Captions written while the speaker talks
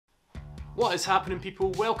What is happening,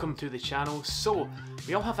 people? Welcome to the channel. So,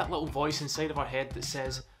 we all have that little voice inside of our head that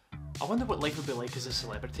says, I wonder what life would be like as a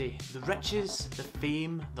celebrity. The riches, the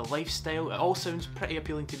fame, the lifestyle, it all sounds pretty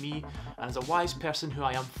appealing to me, and as a wise person who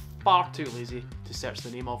I am far too lazy to search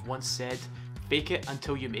the name of once said, fake it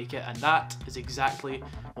until you make it, and that is exactly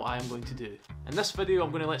what I am going to do. In this video,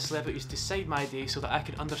 I'm going to let celebrities decide my day so that I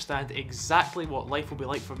can understand exactly what life will be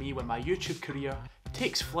like for me when my YouTube career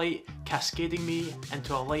takes flight, cascading me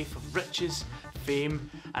into a life of riches, fame,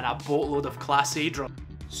 and a boatload of Class A drugs.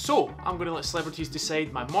 So, I'm going to let celebrities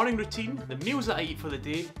decide my morning routine, the meals that I eat for the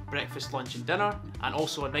day, breakfast, lunch and dinner, and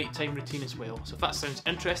also a nighttime routine as well. So if that sounds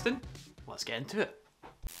interesting, let's get into it.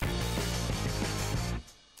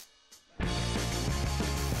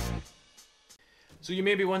 So you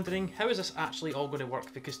may be wondering, how is this actually all going to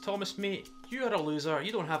work? Because Thomas, mate, you are a loser,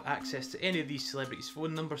 you don't have access to any of these celebrities'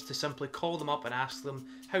 phone numbers to simply call them up and ask them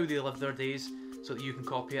how they live their days so that you can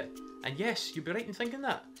copy it. And yes, you'd be right in thinking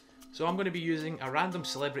that. So I'm going to be using a random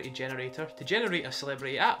celebrity generator to generate a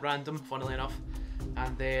celebrity at random, funnily enough,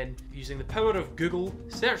 and then using the power of Google,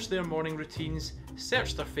 search their morning routines,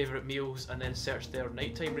 search their favourite meals, and then search their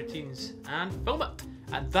nighttime routines and film it.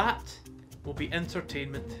 And that will be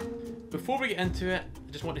entertainment. Before we get into it,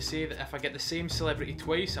 I just want to say that if I get the same celebrity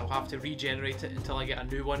twice, I'll have to regenerate it until I get a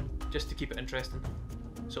new one, just to keep it interesting.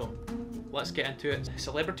 So, let's get into it.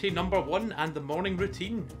 Celebrity number 1 and the morning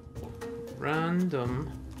routine.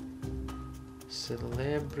 Random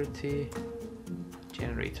celebrity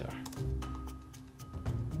generator.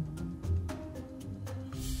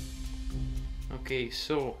 Okay,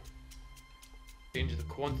 so change the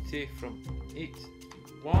quantity from 8 to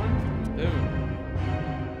 1. Boom.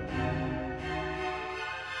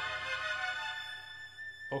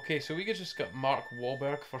 Okay, so we just got Mark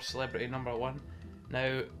Wahlberg for celebrity number 1.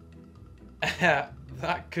 Now,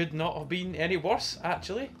 that could not have been any worse,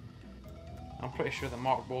 actually. I'm pretty sure that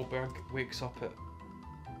Mark Wahlberg wakes up at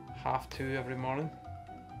 2:30 every morning,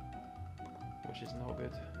 which is not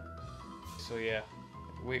good. So yeah,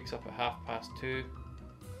 wakes up at 2:30,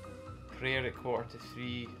 prayer at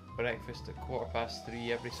 2:45, breakfast at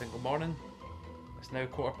 3:15 every single morning. It's now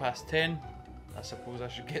 10:15. I suppose I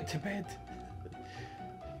should get to bed.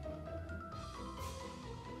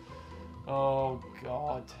 Oh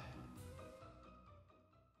God.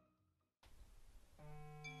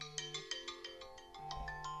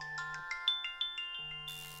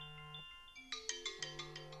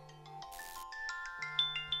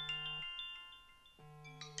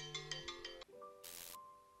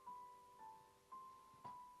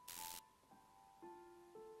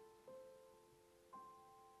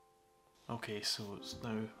 Okay, so it's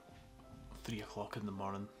now 3 o'clock in the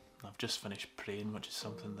morning. I've just finished praying, which is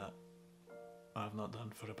something that I've not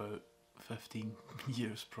done for about 15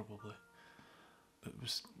 years probably. It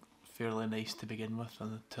was fairly nice to begin with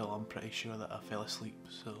until I'm pretty sure that I fell asleep,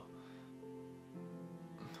 so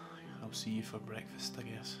I'll see you for breakfast, I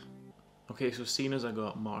guess. Okay, so seeing as I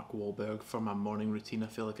got Mark Wahlberg for my morning routine, I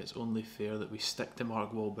feel like it's only fair that we stick to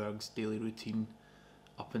Mark Wahlberg's daily routine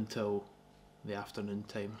up until the afternoon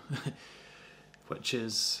time, which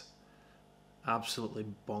is absolutely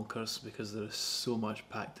bonkers because there is so much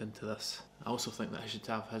packed into this. I also think that I should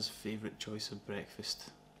have his favourite choice of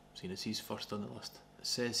breakfast, seeing as he's first on the list. It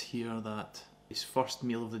says here that his first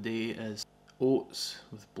meal of the day is oats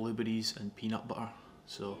with blueberries and peanut butter,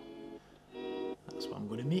 so that's what I'm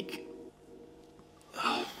going to make.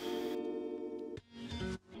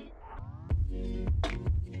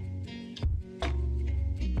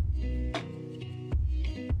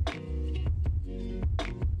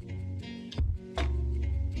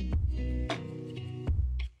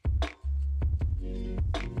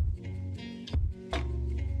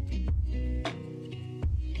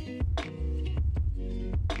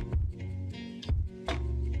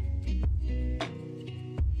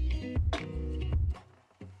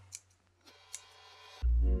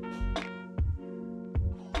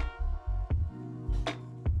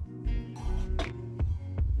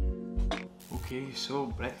 Okay, so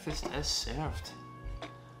breakfast is served,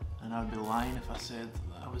 and I'd be lying if I said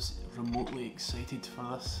that I was remotely excited for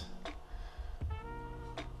this.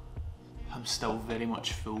 I'm still very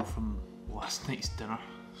much full from last night's dinner,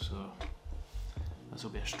 so this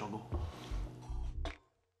will be a struggle.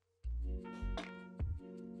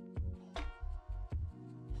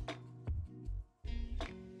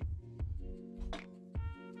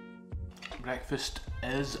 Breakfast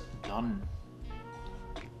is done.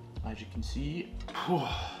 As you can see,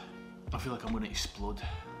 I feel like I'm going to explode.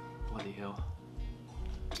 Bloody hell.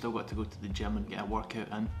 Still got to go to the gym and get a workout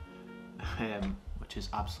in, which is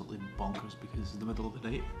absolutely bonkers because it's the middle of the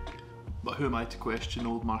night. But who am I to question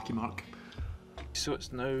old Marky Mark? So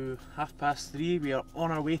it's now 3:30, we are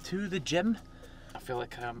on our way to the gym. I feel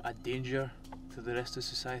like I'm a danger to the rest of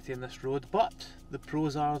society on this road, but the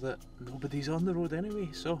pros are that nobody's on the road anyway,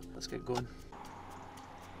 so let's get going.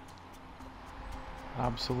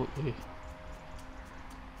 Absolutely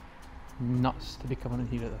nuts to be coming in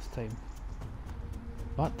here at this time,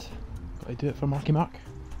 but gotta do it for Marky Mark.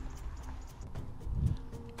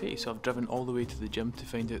 Okay, so I've driven all the way to the gym to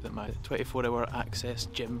find out that my 24-hour access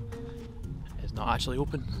gym is not actually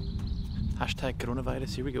open. Hashtag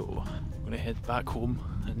coronavirus, here we go. I'm gonna head back home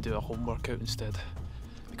and do a home workout instead,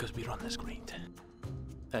 because we run this grind.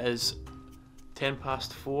 It is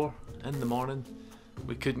 4:10 in the morning.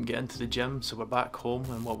 We couldn't get into the gym, so we're back home,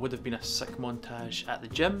 and what would have been a sick montage at the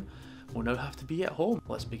gym will now have to be at home.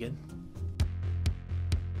 Let's begin.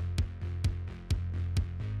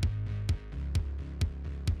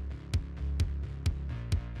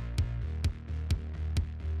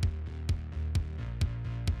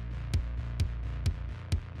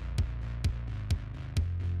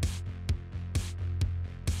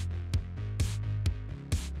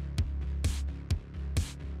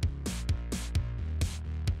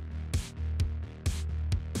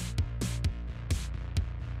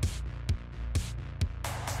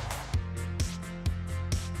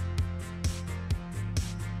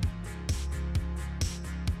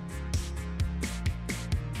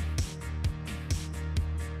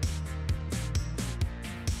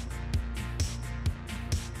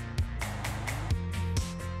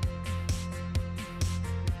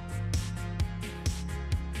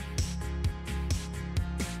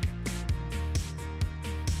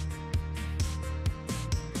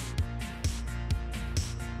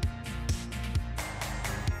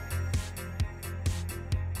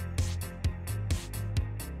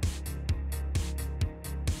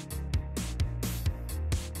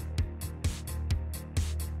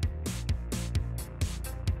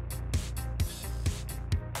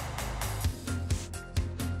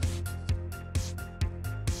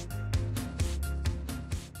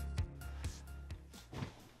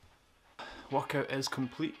 Workout is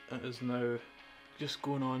complete. It is now just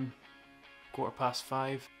going on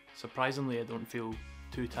 5:15. Surprisingly, I don't feel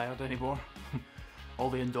too tired anymore. All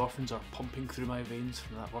the endorphins are pumping through my veins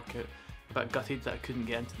from that workout. A bit gutted that I couldn't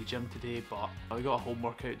get into the gym today, but I got a home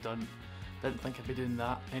workout done. Didn't think I'd be doing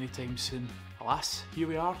that anytime soon. Alas, here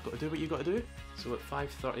we are, got to do what you got to do. So at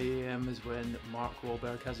 5:30 AM is when Mark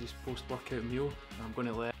Wahlberg has his post-workout meal. I'm going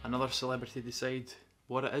to let another celebrity decide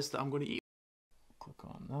what it is that I'm going to eat. Click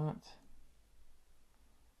on that.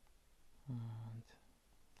 And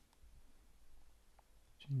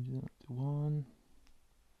change that to 1.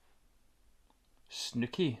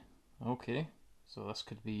 Snooki. Okay, so this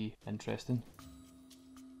could be interesting.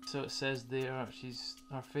 So it says there,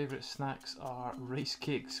 our favourite snacks are rice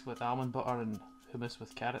cakes with almond butter and hummus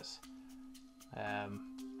with carrots.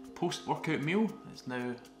 Post-workout meal. It's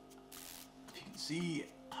now, if you can see,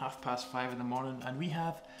 5:30 in the morning, and we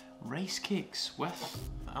have rice cakes with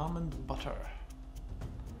almond butter.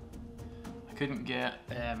 I couldn't get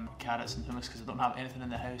carrots and hummus because I don't have anything in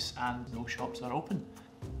the house and no shops are open.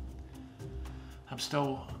 I'm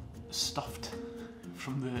still stuffed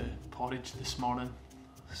from the porridge this morning,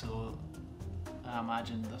 so I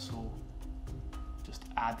imagine this will just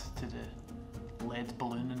add to the lead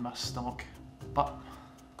balloon in my stomach, but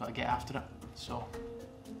gotta get after it, so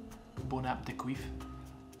bon appetit.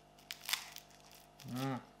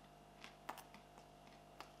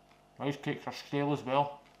 Rice cakes are stale as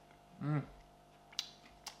well.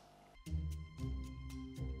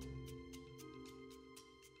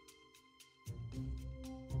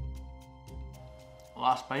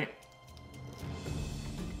 Last bite.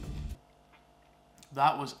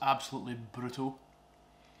 That was absolutely brutal.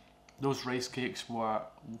 Those rice cakes were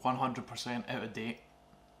 100% out of date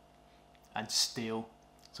and stale,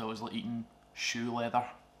 so it was like eating shoe leather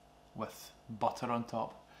with butter on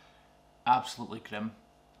top. Absolutely grim.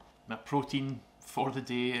 My protein for the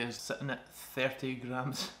day is sitting at 30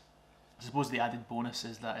 grams. I suppose the added bonus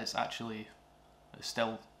is that it's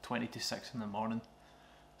still 20 to 6 in the morning,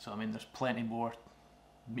 so I mean there's plenty more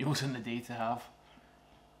meals in the day to have.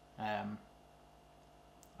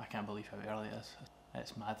 I can't believe how early it is.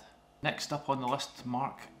 It's mad. Next up on the list,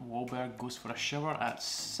 Mark Wahlberg goes for a shower at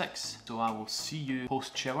 6, so I will see you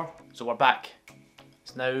post shower. So we're back.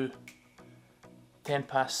 It's now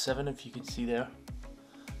 7:10 if you can see there.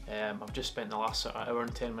 I've just spent the last sort of hour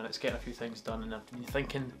and 10 minutes getting a few things done, and I've been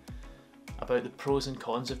thinking about the pros and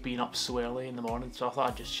cons of being up so early in the morning, so I thought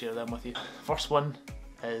I'd just share them with you. First one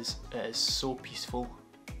is it is so peaceful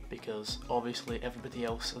because obviously everybody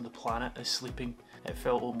else on the planet is sleeping. It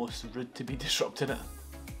felt almost rude to be disrupting it.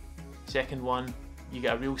 Second one, You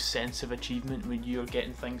get a real sense of achievement when you're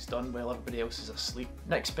getting things done while everybody else is asleep.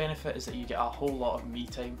 Next benefit is that you get a whole lot of me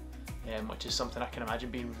time, which is something I can imagine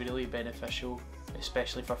being really beneficial,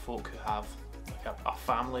 especially for folk who have like a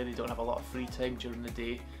family. They don't have a lot of free time during the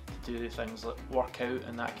day to do things like work out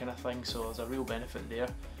and that kind of thing, so there's a real benefit there.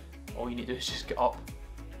 All you need to do is just get up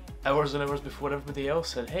hours and hours before everybody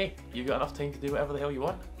else and hey, you've got enough time to do whatever the hell you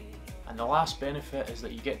want. And the last benefit is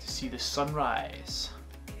that you get to see the sunrise.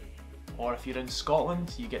 Or if you're in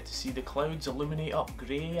Scotland, you get to see the clouds illuminate up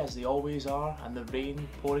grey as they always are, and the rain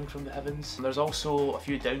pouring from the heavens. And there's also a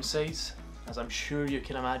few downsides, as I'm sure you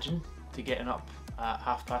can imagine, to getting up at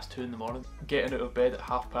 2:30 in the morning. Getting out of bed at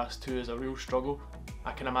 2:30 is a real struggle.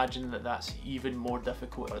 I can imagine that that's even more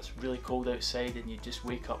difficult if it's really cold outside and you just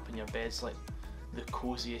wake up and your bed's like the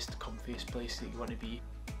coziest, comfiest place that you want to be.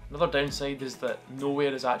 Another downside is that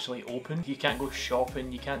nowhere is actually open. You can't go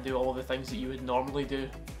shopping, you can't do all the things that you would normally do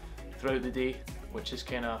throughout the day, which is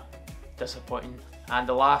kind of disappointing. And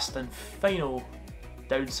the last and final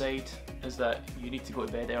downside is that you need to go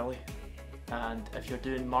to bed early. And if you're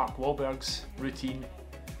doing Mark Wahlberg's routine,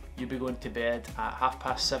 you'll be going to bed at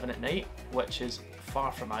 7:30 at night, which is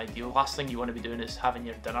far from ideal. Last thing you want to be doing is having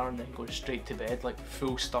your dinner and then going straight to bed like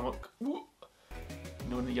full stomach,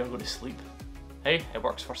 knowing that you're going to sleep. Hey, it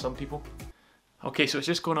works for some people. Okay, so it's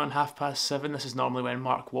just going on 7:30. This is normally when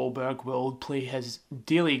Mark Wahlberg will play his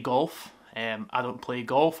daily golf. I don't play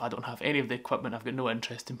golf, I don't have any of the equipment, I've got no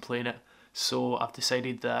interest in playing it. So I've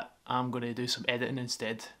decided that I'm going to do some editing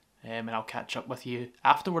instead. And I'll catch up with you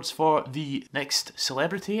afterwards for the next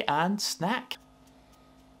celebrity and snack.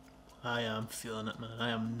 I am feeling it, man. I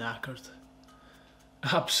am knackered.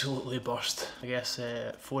 Absolutely burst. I guess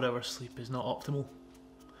 4 hours sleep is not optimal.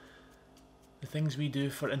 The things we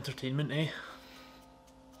do for entertainment, eh?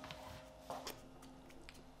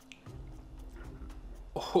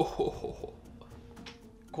 Oh,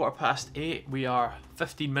 8:15. We are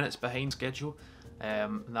 15 minutes behind schedule.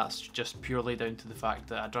 And that's just purely down to the fact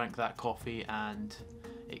that I drank that coffee and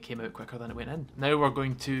it came out quicker than it went in. Now we're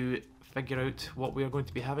going to figure out what we are going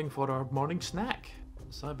to be having for our morning snack.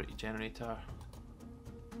 Celebrity generator.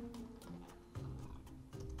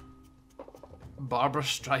 Barbara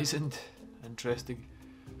Streisand. Interesting.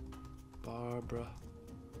 Barbara.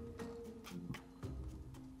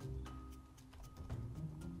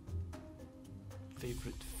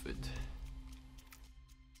 Favorite food.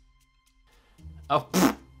 Oh,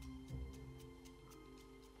 pfft.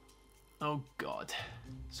 Oh god.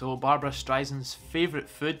 So Barbara Streisand's favourite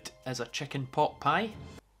food is a chicken pot pie.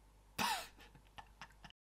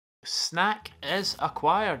 Snack is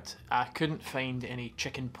acquired. I couldn't find any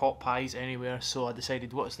chicken pot pies anywhere, so I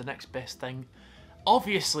decided what's the next best thing.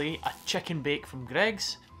 Obviously a chicken bake from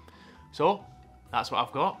Greggs. So that's what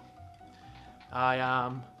I've got. I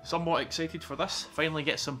am somewhat excited for this. Finally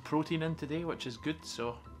get some protein in today, which is good,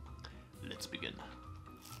 so let's begin.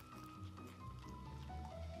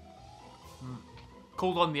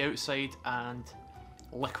 Cold on the outside and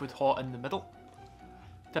liquid hot in the middle.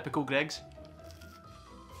 Typical Greggs.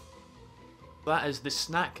 That is the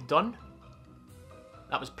snack done.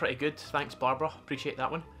 That was pretty good, thanks Barbara, appreciate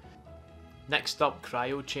that one. Next up,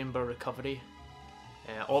 cryo chamber recovery.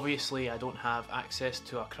 Obviously I don't have access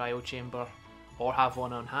to a cryo chamber or have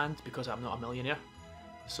one on hand because I'm not a millionaire.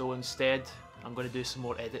 So instead I'm going to do some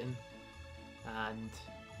more editing and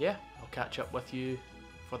yeah, I'll catch up with you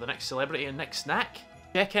for the next celebrity and next snack.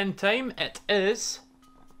 Check-in time, it is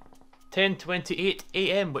 10:28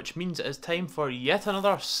 AM, which means it is time for yet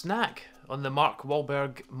another snack on the Mark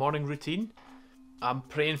Wahlberg morning routine. I'm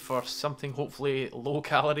praying for something hopefully low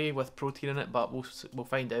calorie with protein in it, but we'll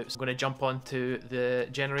find out. So I'm going to jump onto the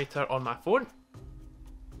generator on my phone.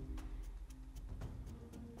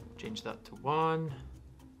 Change that to 1.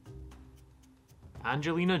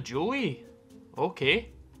 Angelina Jolie. Okay.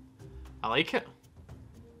 I like it.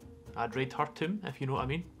 I'd raid her too, if you know what I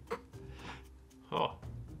mean. Oh.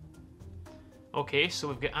 Okay, so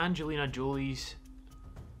we've got Angelina Jolie's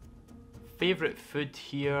favourite food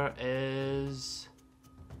here is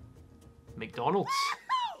McDonald's.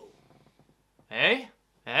 Hey?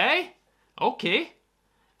 Hey? Okay.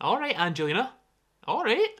 Alright, Angelina.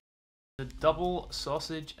 Alright. The double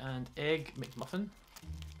sausage and egg McMuffin.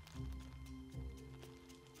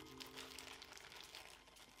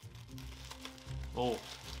 Oh.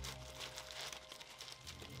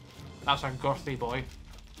 That's a girthy boy.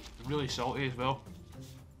 Really salty as well.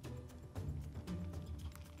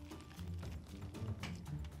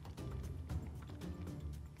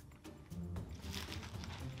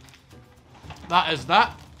 That is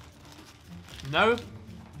that. Now, it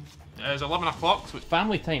is 11 o'clock, so it's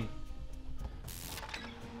family time.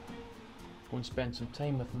 Go and spend some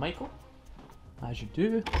time with Michael, as you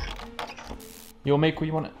do. Yo, Michael,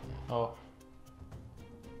 you want it? Oh.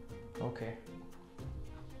 Okay.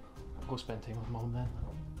 I'll go spend time with Mum then.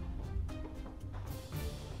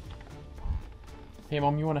 Hey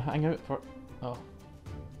Mum, you want to hang out for... Oh.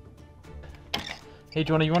 Hey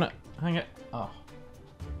Johnny, you want to hang out? Oh.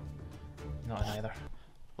 Not either.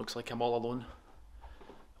 Looks like I'm all alone.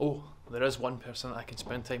 Oh, there is one person that I can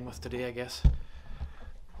spend time with today, I guess.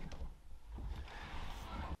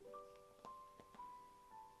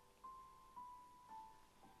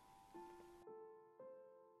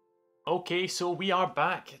 Okay, so we are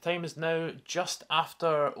back. Time is now just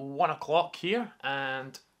after 1 o'clock here,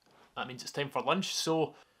 and that means it's time for lunch.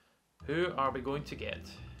 So, who are we going to get?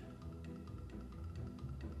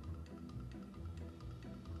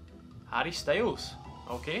 Harry Styles.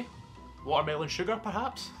 Okay. Watermelon sugar,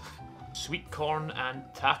 perhaps? Sweet corn and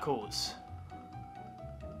tacos.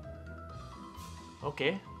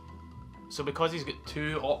 Okay. So because he's got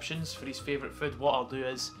two options for his favourite food, what I'll do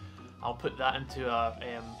is I'll put that into a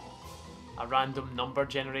random number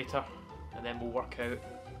generator, and then we'll work out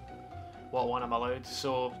what one I'm allowed.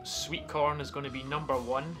 So sweet corn is going to be number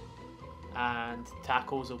 1, and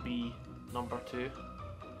tacos will be number 2.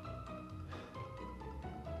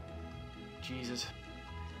 Jesus.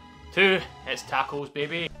 2, it's tacos,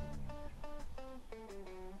 baby.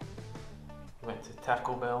 Went to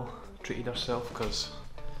Taco Bell, treated herself, because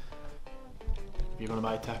if you're going to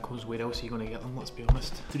buy tacos, where else are you going to get them, let's be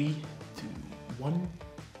honest. 3, 2, 1.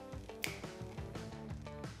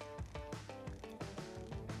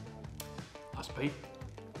 Last bite.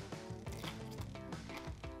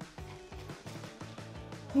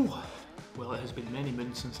 Whew. Well, it has been many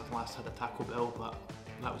moons since I've last had a Taco Bell, but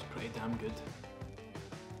that was pretty damn good.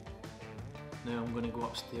 Now I'm going to go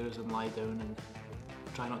upstairs and lie down and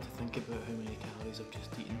try not to think about how many calories I've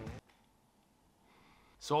just eaten.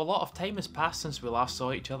 So a lot of time has passed since we last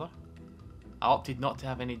saw each other. I opted not to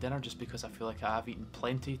have any dinner just because I feel like I have eaten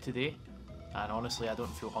plenty today, and honestly I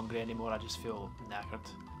don't feel hungry anymore, I just feel knackered.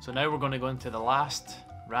 So now we're going to go into the last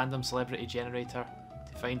random celebrity generator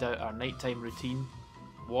to find out our nighttime routine.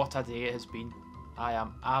 What a day it has been. I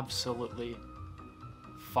am absolutely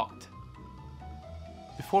fucked.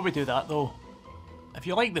 Before we do that though, if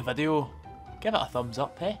you like the video, give it a thumbs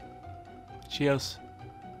up, eh? Cheers.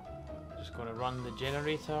 Just gonna run the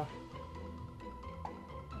generator.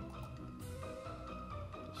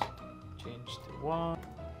 Just change to 1.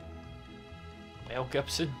 Mel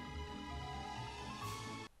Gibson.